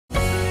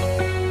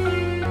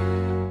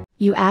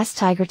You ask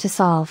Tiger to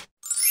solve.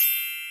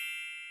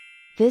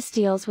 This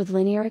deals with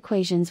linear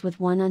equations with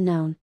one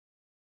unknown.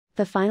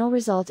 The final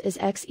result is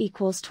x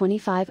equals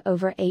 25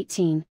 over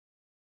 18.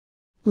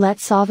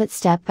 Let's solve it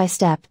step by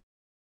step.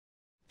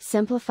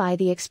 Simplify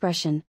the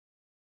expression.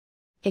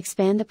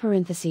 Expand the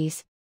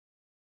parentheses.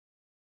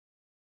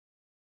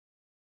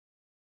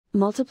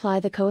 Multiply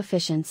the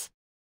coefficients.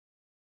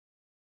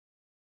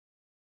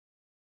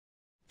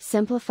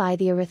 Simplify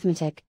the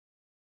arithmetic.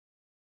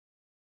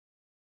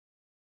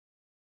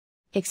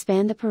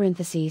 Expand the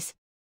parentheses.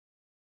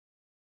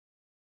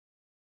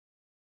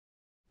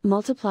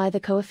 Multiply the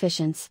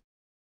coefficients.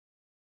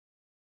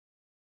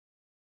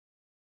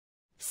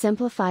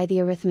 Simplify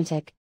the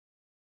arithmetic.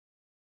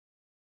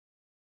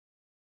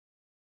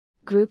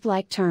 Group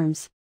like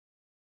terms.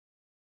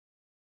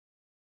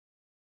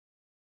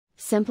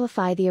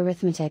 Simplify the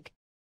arithmetic.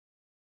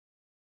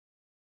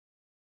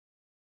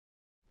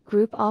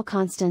 Group all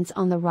constants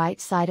on the right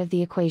side of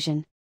the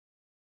equation.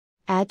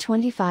 Add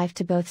 25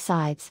 to both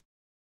sides.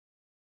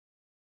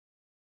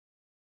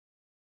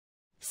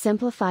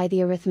 Simplify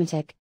the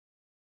arithmetic.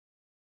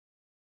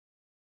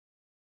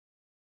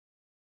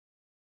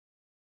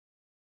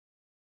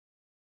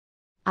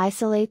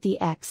 Isolate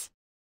the x.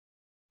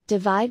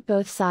 Divide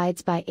both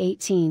sides by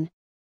 18.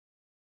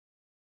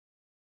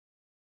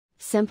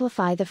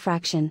 Simplify the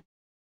fraction.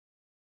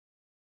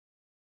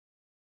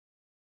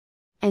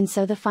 And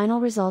so the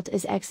final result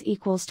is x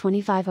equals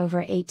 25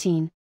 over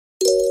 18.